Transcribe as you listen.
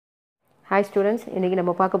Hi students, இன்னைக்கு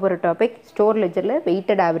நம்ம பார்க்க போற topic store லெட்ஜர்ல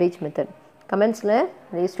weighted average method. கமெண்ட்ஸ்ல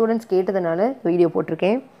நிறைய ஸ்டூடண்ட்ஸ் கேட்டதனால வீடியோ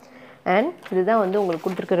போட்டிருக்கேன். And இதுதான் வந்து உங்களுக்கு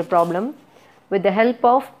கொடுத்திருக்கிற problem. With the help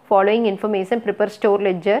of following information prepare store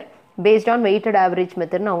ledger based on weighted average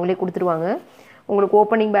method னு அவங்களே கொடுத்துருவாங்க. உங்களுக்கு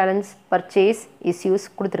ஓப்பனிங் பேலன்ஸ், பர்ச்சேஸ், இஸ்யூஸ்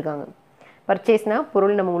கொடுத்துருக்காங்க. பர்ச்சேஸ்னா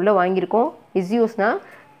பொருள் நம்ம உள்ள வாங்கியிருக்கோம். இஸ்யூஸ்னா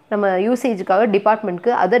நம்ம யூசேஜுக்காக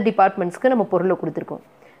டிபார்ட்மெண்ட்க்கு அதர் டிபார்ட்மெண்ட்ஸ்க்கு நம்ம பொருளை கொடுத்துருக்கோம்.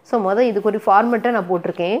 ஸோ இதுக்கு ஒரு ஃபார்மெட்டை நான்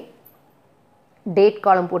போட்டிருக்கேன். டேட்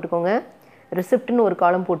காலம் போட்டுக்கோங்க, ரிசிப்ட்னு ஒரு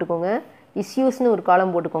காலம் போட்டுக்கோங்க, இஸ்யூஸ்னு ஒரு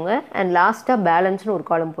காலம் போட்டுக்கோங்க, அண்ட் லாஸ்ட்டாக பேலன்ஸ்னு ஒரு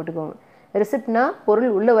காலம் போட்டுக்கோங்க. ரிசிப்ட்னா பொருள்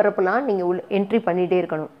உள்ளே வரப்பெல்லாம் நீங்கள் என்ட்ரி பண்ணிகிட்டே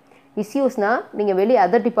இருக்கணும். இஸ்யூஸ்னால் நீங்கள் வெளியே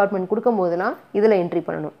அதர் டிபார்ட்மெண்ட் கொடுக்கும் போதெல்லாம் இதில் என்ட்ரி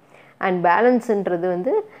பண்ணணும். அண்ட் பேலன்ஸுன்றது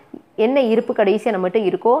வந்து என்ன இருப்பு கடைசியாக நம்மகிட்ட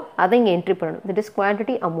இருக்கோ அதை இங்கே என்ட்ரி பண்ணணும். That is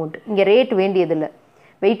quantity, amount. இங்கே ரேட் வேண்டியதில்லை.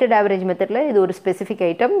 வெயிட்டட் ஆவரேஜ் மெத்தடில் இது ஒரு ஸ்பெசிஃபிக்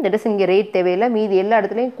ஐட்டம். தட் இஸ் இங்கே ரேட் தேவையில்லை. மீதி எல்லா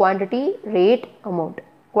இடத்துலையும் quantity, rate, amount,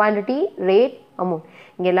 quantity, rate, amount.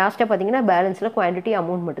 இங்கே லாஸ்ட்டாக பார்த்தீங்கன்னா பேலன்ஸில் குவான்டிட்டி,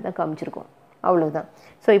 அமௌண்ட் மட்டும் தான் காமிச்சிருக்கோம். அவ்வளோதான்.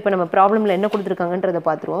 ஸோ இப்போ நம்ம ப்ராப்ளமில் என்ன கொடுத்துருக்காங்கன்றதை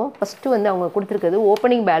பார்த்துருவோம். ஃபஸ்ட்டு வந்து அவங்க கொடுத்துருக்கிறது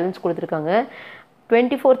ஓப்பனிங் பேலன்ஸ் கொடுத்துருக்காங்க.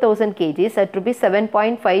 24,000 kgs at rupees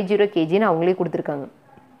 7.50 kgன்னு அவங்களே கொடுத்துருக்காங்க.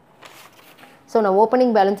 ஸோ நான்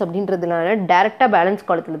ஓப்பனிங் பேலன்ஸ் அப்படின்றதுனால டேரெக்டாக பேலன்ஸ்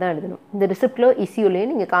காலத்தில் தான் எழுதணும். இந்த ரிசிப்டில்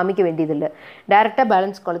இஸ்யூலேயும் நீங்கள் காமிக்க வேண்டியதில்லை. டேரெக்டாக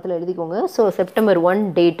பேலன்ஸ் காலத்தில் எழுதிக்கோங்க. So September 1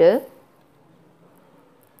 date.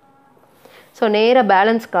 ஸோ நேராக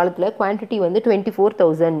பேலன்ஸ் காலத்தில் குவான்டிட்டி வந்து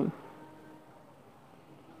 24,000.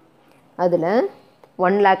 அதில்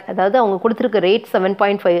 1 lakh, அதாவது அவங்க கொடுத்துருக்க ரேட்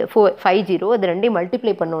 7.50, அது ரெண்டையும்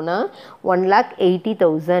மல்டிப்ளை பண்ணோன்னா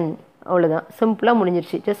 1,80,000. அவ்வளோதான், சிம்பிளாக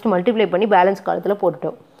முடிஞ்சிருச்சு. ஜஸ்ட் மல்டிப்ளை பண்ணி பேலன்ஸ் காலத்தில்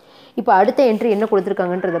போட்டுட்டோம். இப்போ அடுத்த என்ட்ரி என்ன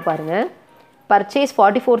கொடுத்துருக்காங்கன்றதை பாருங்கள். Purchase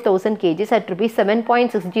 44,000 kgs at rupees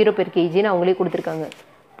 7.60 per kgன்னு அவங்களே கொடுத்துருக்காங்க.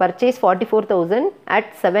 Purchase 44,000 at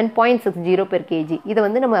 7.60 per kg. இதை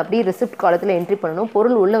வந்து நம்ம அப்படியே ரிசிப்ட் காலத்தில் என்ட்ரி பண்ணணும்.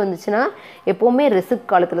 பொருள் உள்ளே வந்துச்சுன்னா எப்போவுமே ரிசிப்ட்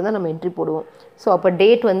காலத்தில் தான் நம்ம என்ட்ரி போடுவோம். ஸோ அப்போ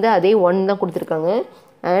டேட் வந்து அதே 1 தான் கொடுத்துருக்காங்க.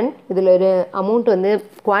 அண்ட் இதில் ஒரு அமௌண்ட் வந்து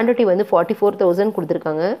குவான்டிட்டி வந்து 44,000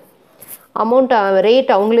 கொடுத்துருக்காங்க. அமௌண்ட்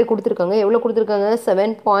ரேட் அவங்களே கொடுத்துருக்காங்க. எவ்வளோ கொடுத்துருக்காங்க?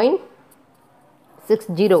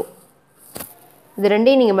 7.60. இது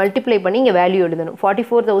ரெண்டையும் நீங்கள் மல்டிப்ளை பண்ணி இங்கே வேல்யூ எழுதணும்.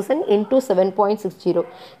 44,000 into 7.60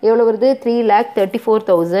 எவ்வளோ வருது?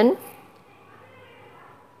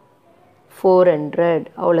 3,34,400.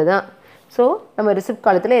 அவ்வளோதான். ஸோ நம்ம ரிசிப்ட்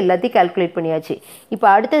காலத்தில் எல்லாத்தையும் கால்குலேட் பண்ணியாச்சு. இப்போ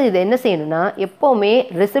அடுத்தது இது என்ன செய்யணும்னா, எப்போவுமே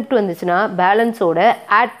ரிசிப்ட் வந்துச்சுன்னா பேலன்ஸோட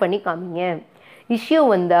ஆட் பண்ணி காமிங்க. இஷ்யூ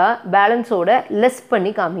வந்தால் பேலன்ஸோட லெஸ்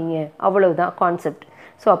பண்ணி காமிங்க. அவ்வளவுதான் கான்செப்ட்.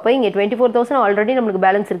 ஸோ அப்போ இங்கே 24,000 ஆல்ரெடி நம்மளுக்கு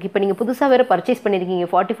பேலன்ஸ் இருக்குது. இப்போ நீங்கள் புதுசாக வேறு பர்ச்சேஸ் பண்ணியிருக்கீங்க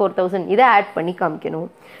 44,000. இதை ஆட் பண்ணி காமிக்கணும்.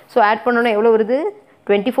 ஸோ ஆட் பண்ணோன்னா எவ்வளோ வருது?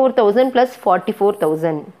 24,000 +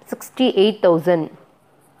 44,000 68,000.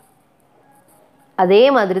 அதே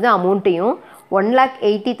மாதிரி தான் அமௌண்ட்டையும்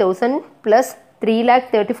 1,80,000 +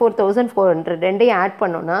 3,34,400 ரெண்டையும் ஆட்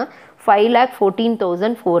பண்ணோன்னா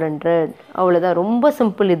 5,14,400. அவ்வளோதான், ரொம்ப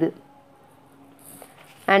சிம்பிள் இது.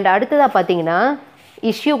 அண்ட் அடுத்ததாக பார்த்தீங்கன்னா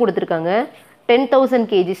இஷ்யூ கொடுத்துருக்காங்க. 10,000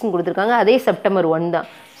 kgsன்னு கொடுத்துருக்காங்க. அதே September 1 தான்.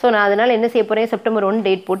 ஸோ நான் அதனால் என்ன செய்ய போகிறேன்? September 1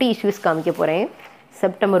 டேட் போட்டு இஷ்யூஸ் காமிக்க போகிறேன்.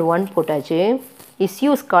 September 1 போட்டாச்சு.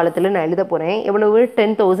 இஷ்யூஸ் காலத்தில் நான் எழுத போகிறேன். எவ்வளவு?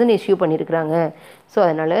 10,000 இஷ்யூ பண்ணியிருக்கிறாங்க. ஸோ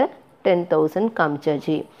அதனால் 10,000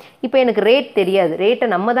 காமிச்சாச்சு. இப்போ எனக்கு ரேட் தெரியாது. ரேட்டை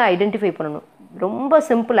நம்ம தான் ஐடென்டிஃபை பண்ணணும். ரொம்ப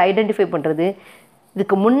சிம்பிள் ஐடென்டிஃபை பண்ணுறது.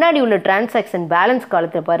 இதுக்கு முன்னாடி உள்ள டிரான்சாக்ஷன் பேலன்ஸ்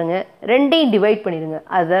காலத்தில் பாருங்கள், ரெண்டையும் டிவைட் பண்ணிடுங்க.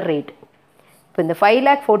 அதுதான் ரேட். இப்போ இந்த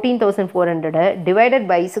 5,14,400 டிவைடட்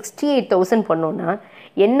பை 68,000 பண்ணோன்னா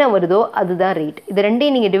என்ன வருதோ அதுதான் ரேட். இது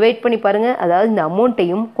ரெண்டையும் நீங்கள் டிவைட் பண்ணி பாருங்கள். அதாவது இந்த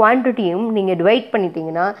அமௌண்ட்டையும் குவான்டிட்டியும் நீங்கள் டிவைட்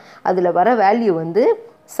பண்ணிட்டீங்கன்னா அதில் வர வேல்யூ வந்து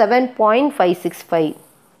 7.565.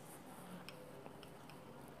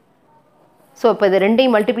 ஸோ இப்போ இது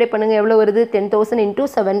ரெண்டையும் மல்டிப்ளை பண்ணுங்கள். எவ்வளோ வருது? 10,000 into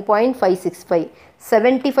 7.565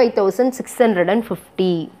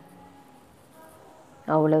 75,650.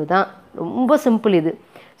 அவ்வளவுதான், ரொம்ப சிம்பிள் இது.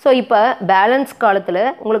 ஸோ இப்போ பேலன்ஸ் காலத்தில்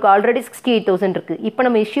உங்களுக்கு ஆல்ரெடி 68,000 இருக்குது. இப்போ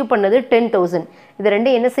நம்ம இஷ்யூ பண்ணது 10,000. இது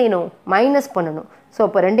ரெண்டையும் என்ன செய்யணும்? மைனஸ் பண்ணணும். ஸோ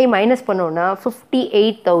அப்போ ரெண்டையும் மைனஸ் பண்ணோன்னா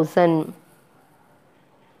 58,000.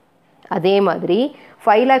 அதே மாதிரி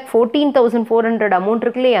 5,14,400 அமௌண்ட்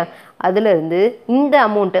இருக்கு இல்லையா, அதிலிருந்து இந்த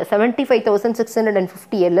அமௌண்ட்டை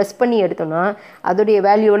 75,650 லெஸ் பண்ணி எடுத்தோன்னா அதோடைய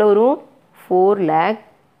வேல்யூ எவ்வளோ வரும்?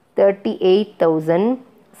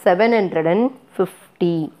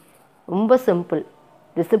 4,38,750. ரொம்ப சிம்பிள்.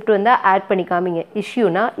 ரிசிப்ட் வந்தால் ஆட் பண்ணி காமிங்க,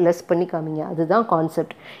 இஷ்யூனா லெஸ் பண்ணி காமிங்க. அதுதான்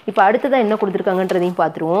கான்செப்ட். இப்போ அடுத்ததான் என்ன கொடுத்துருக்காங்கன்றதையும்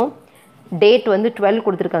பார்த்துருவோம். டேட் வந்து 12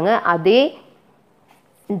 கொடுத்துருக்காங்க. அதே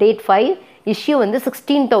டேட் 5, இஷ்யூ வந்து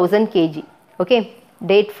 16,000 kg. Okay,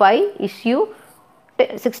 date 5, issue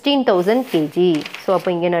 16,000 kg. So அப்போ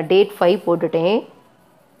இங்கே நான் டேட் 5 போட்டுட்டேன்.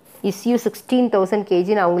 இஸ்யூ 16,000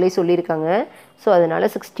 கேஜின்னு அவங்களே சொல்லியிருக்காங்க. ஸோ அதனால்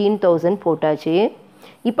 16,000 போட்டாச்சு.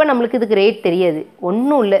 இப்போ நம்மளுக்கு இதுக்கு ரேட் தெரியாது,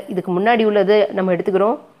 ஒன்றும் இல்லை. இதுக்கு முன்னாடி உள்ளது நம்ம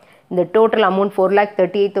எடுத்துக்கிறோம். இந்த டோட்டல் அமௌண்ட்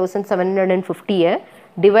 4,38,750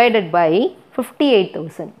 டிவைடட் பை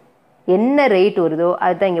 58,000 என்ன ரேட் வருதோ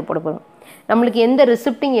அதுதான் இங்கே போட போகிறோம். நம்மளுக்கு எந்த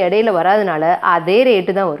ரிசிப்டிங் இடையில வராதனால அதே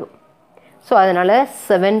ரேட்டு தான் வரும். ஸோ அதனால்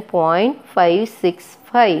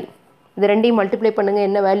 7.565 இது ரெண்டையும் மல்டிப்ளை பண்ணுங்கள்,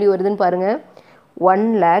 என்ன வேல்யூ வருதுன்னு பாருங்கள்.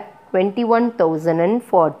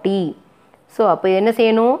 1,21,040. ஸோ அப்போ என்ன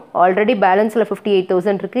செய்யணும், ஆல்ரெடி பேலன்ஸில்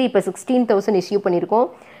 58,000 இருக்குது. இப்போ 16,000 இஷ்யூ பண்ணியிருக்கோம்.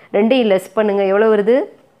 ரெண்டையும் லெஸ் பண்ணுங்கள், எவ்வளோ வருது?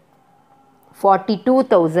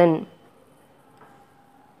 42,000.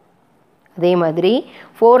 அதே மாதிரி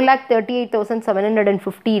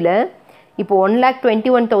 4,38,750 இப்போ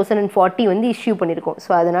 1,21,040 வந்து இஷ்யூ பண்ணியிருக்கோம். ஸோ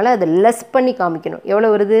அதனால் அதை லெஸ் பண்ணி காமிக்கணும். எவ்வளோ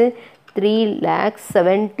வருது?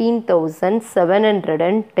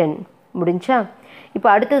 3,17,710 முடிஞ்சா? இப்போ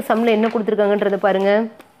அடுத்தது சம்மில் என்ன கொடுத்துருக்காங்கன்றதை பாருங்கள்.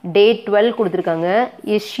 டேட் 12 கொடுத்துருக்காங்க,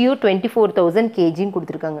 இஷ்யூ 24,000 கேஜின்னு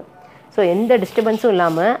கொடுத்துருக்காங்க. ஸோ எந்த டிஸ்டர்பன்ஸும்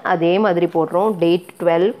இல்லாமல் அதே மாதிரி போடுறோம். டேட்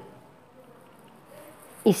 12,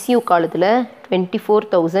 இஷ்யூ காலத்தில்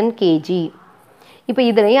 24,000 கேஜி. இப்போ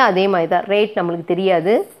இதுலேயும் அதே மாதிரி தான், ரேட் நம்மளுக்கு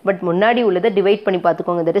தெரியாது, பட் முன்னாடி உள்ளதை டிவைட் பண்ணி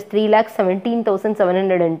பார்த்துக்கோங்க. தட் இஸ்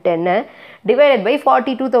 3,17,710 டிவைடட் பை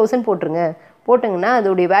 42,000 போட்டுருங்க. போட்டிங்கன்னா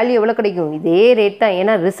அதோடைய வேல்யூ எவ்வளோ கிடைக்கும்? இதே ரேட் தான்,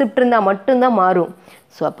 ஏன்னா ரிசிப்ட் இருந்தால் மட்டும்தான் மாறும்.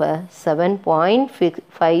 ஸோ அப்போ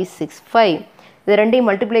 7.565 இது ரெண்டையும்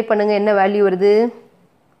மல்டிப்ளை பண்ணுங்கள், என்ன வேல்யூ வருது?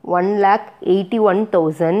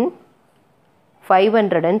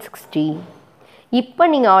 1,81,560. இப்போ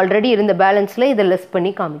நீங்கள் ஆல்ரெடி இருந்த பேலன்ஸில் இதை லெஸ்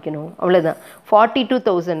பண்ணி காமிக்கணும், அவ்வளோதான்.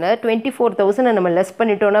 42,000 24,000 நம்ம லெஸ்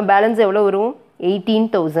பண்ணிட்டோன்னா பேலன்ஸ் எவ்வளோ வரும்?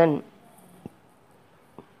 18,000.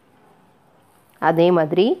 அதே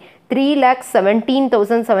மாதிரி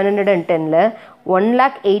 3,17,710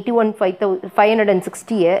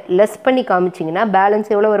 1,81,560 லெஸ் பண்ணி காமிச்சிங்கன்னா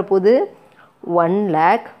பேலன்ஸ் எவ்வளோ வரப்போகுது?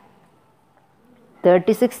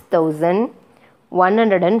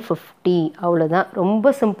 1,36,150. அவ்வளோதான், ரொம்ப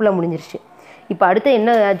சிம்பிளாக முடிஞ்சிருச்சு. இப்போ அடுத்து என்ன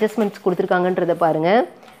அட்ஜஸ்ட்மெண்ட்ஸ் கொடுத்துருக்காங்கன்றதை பாருங்கள்.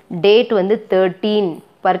 டேட் வந்து 13,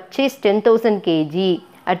 purchase 10,000 KG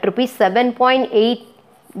at rupees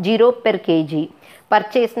 7.80 per kg.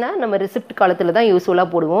 பர்ச்சேஸ்னால் நம்ம ரிசிப்ட் காலத்தில் தான் யூஸ்ஃபுல்லாக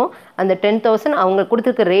போடுவோம். அந்த 10,000 அவங்க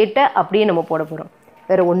கொடுத்துருக்க ரேட்டை அப்படியே நம்ம போட போகிறோம்,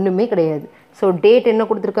 வேறு ஒன்றுமே கிடையாது. ஸோ டேட் என்ன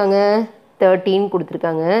கொடுத்துருக்காங்க? 13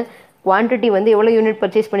 கொடுத்துருக்காங்க. குவான்டிட்டி வந்து எவ்வளோ யூனிட்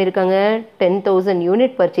பர்ச்சேஸ் பண்ணியிருக்காங்க? 10,000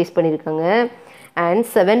 யூனிட் பர்ச்சேஸ் பண்ணியிருக்காங்க. அண்ட்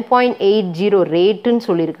 7.80 ரேட்டுன்னு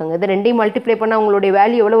சொல்லியிருக்காங்க. இது ரெண்டையும் மல்டிப்ளை பண்ணால் அவங்களுடைய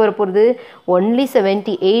வேல்யூ எவ்வளோ வரப்போகுது? ஒன்லி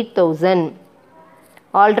 78,000.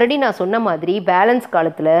 ஆல்ரெடி நான் சொன்ன மாதிரி பேலன்ஸ்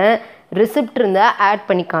காலத்தில் ரிசிப்ட் இருந்தால் ஆட்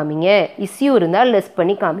பண்ணி காமிங்க, இஷ்யூ இருந்தால் லெஸ்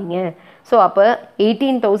பண்ணி காமிங்க. ஸோ அப்போ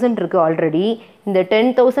 18,000 இருக்குது ஆல்ரெடி. இந்த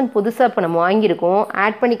 10,000 புதுசாக இப்போ நம்ம வாங்கியிருக்கோம்,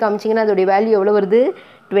 ஆட் பண்ணி காமிச்சிங்கன்னா அதோடைய வேல்யூ எவ்வளோ வருது?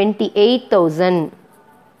 28,000.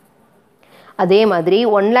 அதே மாதிரி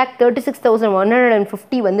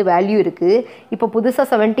 1,36,150 வந்து வேல்யூ இருக்குது. இப்போ புதுசாக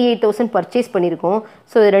 78,000 பர்ச்சேஸ் பண்ணியிருக்கோம்.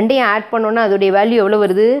 ஸோ இது ரெண்டையும் ஆட் பண்ணோன்னா அதோடைய வேல்யூ எவ்வளோ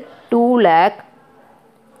வருது?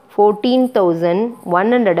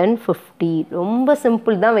 2,14,150. ரொம்ப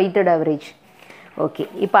சிம்பிள் தான் வெயிட்டட் ஆவரேஜ். ஓகே,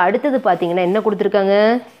 இப்போ அடுத்தது பார்த்தீங்கன்னா என்ன கொடுத்துருக்காங்க?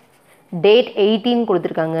 டேட் 18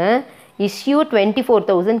 கொடுத்துருக்காங்க, இஷ்யூ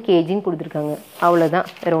 24,000 கேஜின்னு கொடுத்துருக்காங்க. அவ்வளோதான்,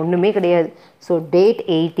 வேறு ஒன்றுமே கிடையாது. ஸோ டேட்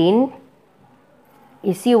 18,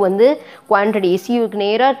 இஷ்யூ வந்து குவான்டிட்டி, இஷ்யூக்கு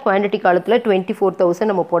நேராக குவான்டிட்டி காலத்தில் 24,000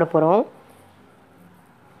 நம்ம போட போகிறோம்.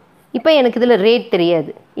 இப்போ எனக்கு இதில் ரேட்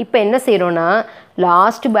தெரியாது. இப்போ என்ன செய்கிறோன்னா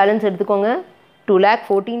லாஸ்ட் பேலன்ஸ் எடுத்துக்கோங்க,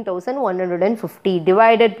 2,14,150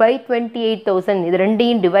 டிவைடட் பை 28,000. இது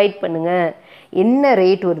ரெண்டையும் டிவைட் பண்ணுங்கள், என்ன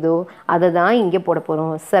ரேட் வருதோ அதை தான் இங்கே போட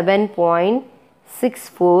போகிறோம்.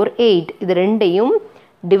 7.648 இது ரெண்டையும்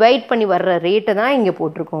டிவைட் பண்ணி வர்ற ரேட்டை தான் இங்கே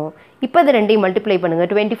போட்டிருக்கோம். இப்போ இது ரெண்டையும் மல்டிப்ளை பண்ணுங்கள்.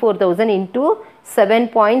 24,000 இன்ட்டு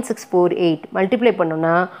 7.648 மல்டிப்ளை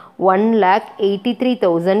பண்ணோன்னா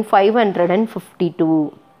 1,83,552.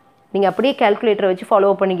 நீங்கள் அப்படியே கேல்குலேட்டரை வச்சு ஃபாலோ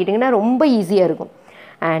பண்ணிக்கிட்டிங்கன்னா ரொம்ப ஈஸியாக இருக்கும்.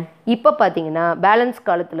 அண்ட் இப்போ பார்த்தீங்கன்னா பேலன்ஸ்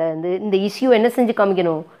காலத்தில் வந்து இந்த இஷ்யூ என்ன செஞ்சு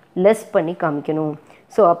காமிக்கணும்? லெஸ் பண்ணி காமிக்கணும்.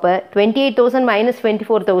 ஸோ அப்போ 28,000 மைனஸ்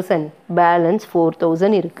 24,000 பேலன்ஸ்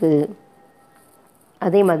 4,000 இருக்குது.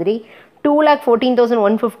 அதே மாதிரி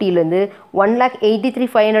 2,14,150லேருந்து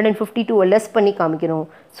 1,83,552 லெஸ் பண்ணி காமிக்கணும்.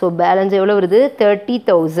 ஸோ பேலன்ஸ் எவ்வளோ வருது?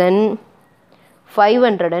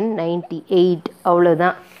 30,598.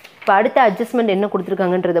 அவ்வளோதான். இப்போ அடுத்த அட்ஜஸ்ட்மெண்ட் என்ன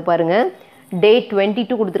கொடுத்துருக்காங்கன்றதை பாருங்கள். டேட்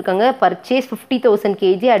 22 கொடுத்துருக்காங்க, purchase 50,000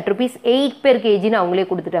 KG at rupees 8 per kgன்னு அவங்களே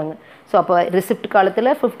கொடுத்துட்டாங்க. ஸோ அப்போ ரிசிப்ட் காலத்தில்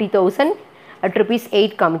 50,000 அட் ருபீஸ்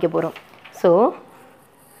 8 காமிக்க போகிறோம். ஸோ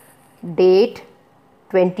டேட்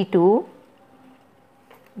 22,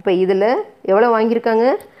 இப்போ இதில் எவ்வளோ வாங்கியிருக்காங்க?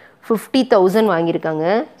 50,000 வாங்கியிருக்காங்க.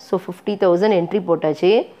 ஸோ 50,000 என்ட்ரி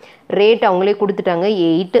போட்டாச்சு. ரேட் அவங்களே கொடுத்துட்டாங்க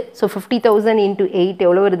 8. ஸோ 50,000 இன்ட்டு 8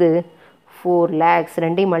 எவ்வளோ வருது? 4 lakhs.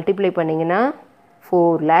 ரெண்டையும் மல்டிப்ளை பண்ணிங்கன்னா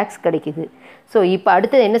 4 lakhs கிடைக்குது. ஸோ இப்போ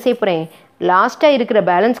அடுத்தது என்ன செய்ய போகிறேன்? லாஸ்ட்டாக இருக்கிற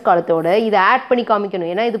பேலன்ஸ் காலத்தோட இதை ஆட் பண்ணி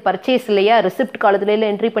காமிக்கணும். ஏன்னா இது பர்ச்சேஸ் இல்லையா, ரெசிப்ட் காலத்துல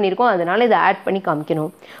என்ட்ரி பண்ணியிருக்கோம், அதனால் இதை ஆட் பண்ணி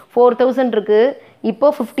காமிக்கணும். 4,000 இருக்குது, இப்போ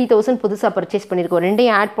 50,000 புதுசாக பர்ச்சேஸ் பண்ணியிருக்கோம்.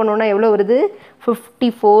 ரெண்டையும் ஆட் பண்ணோன்னா எவ்வளோ வருது?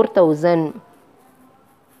 54,000.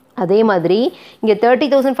 அதே மாதிரி இங்கே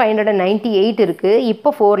 30,598 இருக்குது, இப்போ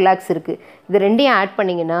 4 lakhs இருக்குது. இது ரெண்டையும் ஆட்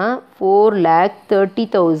பண்ணிங்கன்னா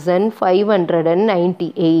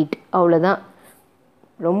 4,30,598. அவ்வளோதான்.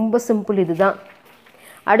 ரொம்ப சிம்பிள் இதுதான்.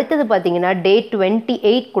 அடுத்தது பார்த்தீங்கன்னா டேட்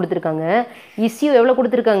 28 கொடுத்துருக்காங்க. இஸ்யூ எவ்வளோ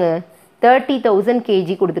கொடுத்துருக்காங்க? 30,000 kg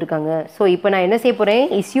கொடுத்துருக்காங்க. ஸோ இப்போ நான் என்ன செய்ய போகிறேன்?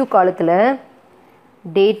 இஸ்யூ காலத்தில்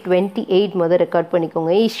டேட் 28 முதல் ரெக்கார்ட்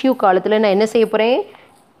பண்ணிக்கோங்க. இஸ்யூ காலத்தில் நான் என்ன செய்ய போகிறேன்?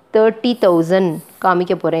 30,000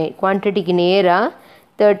 காமிக்க போகிறேன். குவான்டிட்டிக்கு நேராக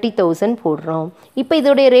 30,000 போடுறோம். இப்போ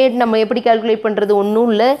இதோடைய ரேட் நம்ம எப்படி கால்குலேட் பண்ணுறது? ஒன்றும்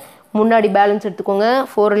இல்லை, முன்னாடி பேலன்ஸ் எடுத்துக்கோங்க.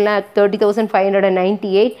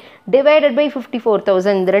 4,30,598 டிவைடட் பை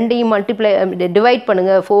 54,000. இந்த ரெண்டையும் மல்டிப்ளை டிவைட்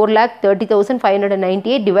பண்ணுங்கள்.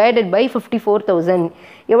 4,30,598 டிவைடட் பை 54,000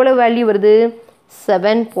 எவ்வளோ வேல்யூ வருது?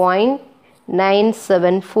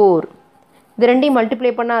 7.974. இது ரெண்டையும்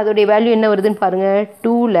மல்டிப்ளை பண்ணால் அதோடைய வேல்யூ என்ன வருதுன்னு பாருங்கள்.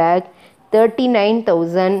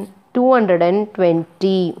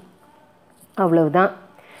 2,39,220. அவ்வளவுதான்.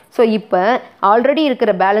 ஸோ இப்போ ஆல்ரெடி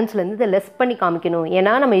இருக்கிற பேலன்ஸ்லேருந்து இதை லெஸ் பண்ணி காமிக்கணும்.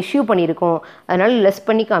 ஏன்னா நம்ம இஷ்யூ பண்ணியிருக்கோம், அதனால் லெஸ்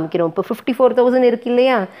பண்ணி காமிக்கிறோம். இப்போ 54,000 இருக்கு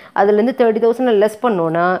இல்லையா, அதுலேருந்து 30,000 லெஸ்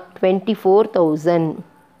பண்ணோன்னா 24,000.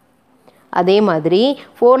 அதே மாதிரி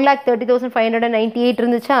 4,30,598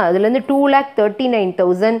 இருந்துச்சா, அதுலேருந்து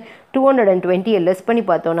 2,39,220 லெஸ் பண்ணி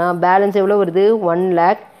பார்த்தோன்னா பேலன்ஸ் எவ்வளோ வருது?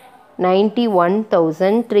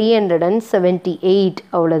 1,91,378.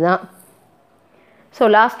 அவ்வளோதான். ஸோ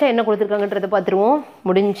லாஸ்ட்டாக என்ன கொடுத்துருக்காங்கன்றதை பார்த்துருவோம்.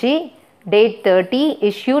 முடிஞ்சு டேட் 30,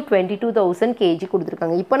 இஷ்யூ 22,000 kg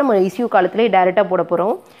கொடுத்துருக்காங்க. இப்போ நம்ம இஷ்யூ காலத்திலே டேரெக்டாக போட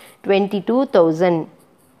போகிறோம். 22,000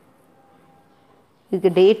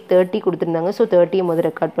 இதுக்கு டேட் 30 கொடுத்துருந்தாங்க. ஸோ 30 முதல்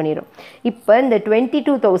ரெக்கார்ட் பண்ணிடும். இப்போ இந்த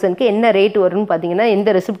 22,000க்கு என்ன ரேட் வரும்னு பார்த்தீங்கன்னா, எந்த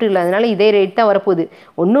ரெசிப்ட் இல்லாதனால இதே ரேட் தான் வரப்போகுது.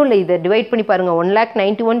 ஒன்றும் இல்லை, இதை டிவைட் பண்ணி பாருங்கள்.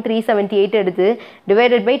 1,91,378 எடுத்து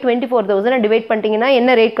டிவைடட் பை 24,000 டிவைட் பண்ணிட்டீங்கன்னா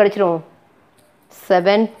என்ன ரேட் கிடச்சிரும்?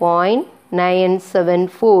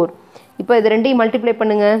 7.974. இப்போ இது ரெண்டையும் மல்டிப்ளை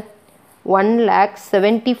பண்ணுங்கள்.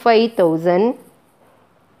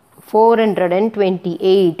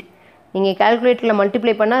 1,75,428. நீங்கள் கால்குலேட்டரில்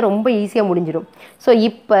மல்டிப்ளை பண்ணால் ரொம்ப ஈஸியாக முடிஞ்சிடும். ஸோ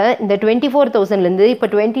இப்போ இந்த 24,000லேருந்து இப்போ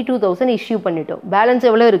 22,000 இஷ்யூ பண்ணிட்டோம். பேலன்ஸ்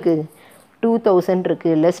எவ்வளோ இருக்குது? 2,000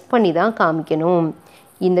 இருக்குது. லெஸ் பண்ணி தான் காமிக்கணும்.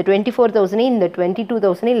 இந்த 24,000 இந்த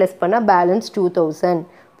 22,000 லெஸ் பண்ணால் பேலன்ஸ் 2,000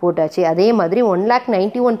 போட்டாச்சு. அதே மாதிரி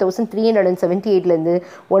 1,91,378லேருந்து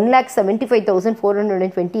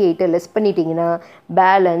 1,75,428 லெஸ் பண்ணிட்டீங்கன்னா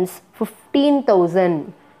பேலன்ஸ்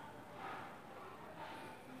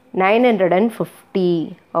 15,950.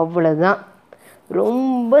 அவ்வளோதான்.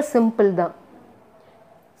 ரொம்ப சிம்பிள் தான்.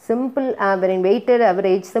 Simple average, weighted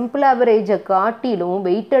average, simple ஆவரேஜை காட்டிலும்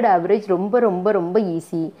வெயிட்டட் ஆவரேஜ் ரொம்ப ரொம்ப ரொம்ப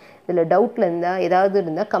ஈஸி. இதில் டவுட்டில் இருந்தால் ஏதாவது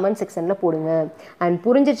இருந்தால் கமெண்ட் செக்ஷனில் போடுங்க. அண்ட்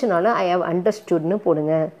புரிஞ்சிச்சுனாலும் ஐ ஹவ் அண்டர்ஸ்டுட்னு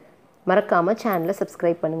போடுங்க. மறக்காமல் சேனலை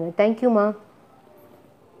சப்ஸ்கிரைப் பண்ணுங்கள். தேங்க்யூம்மா.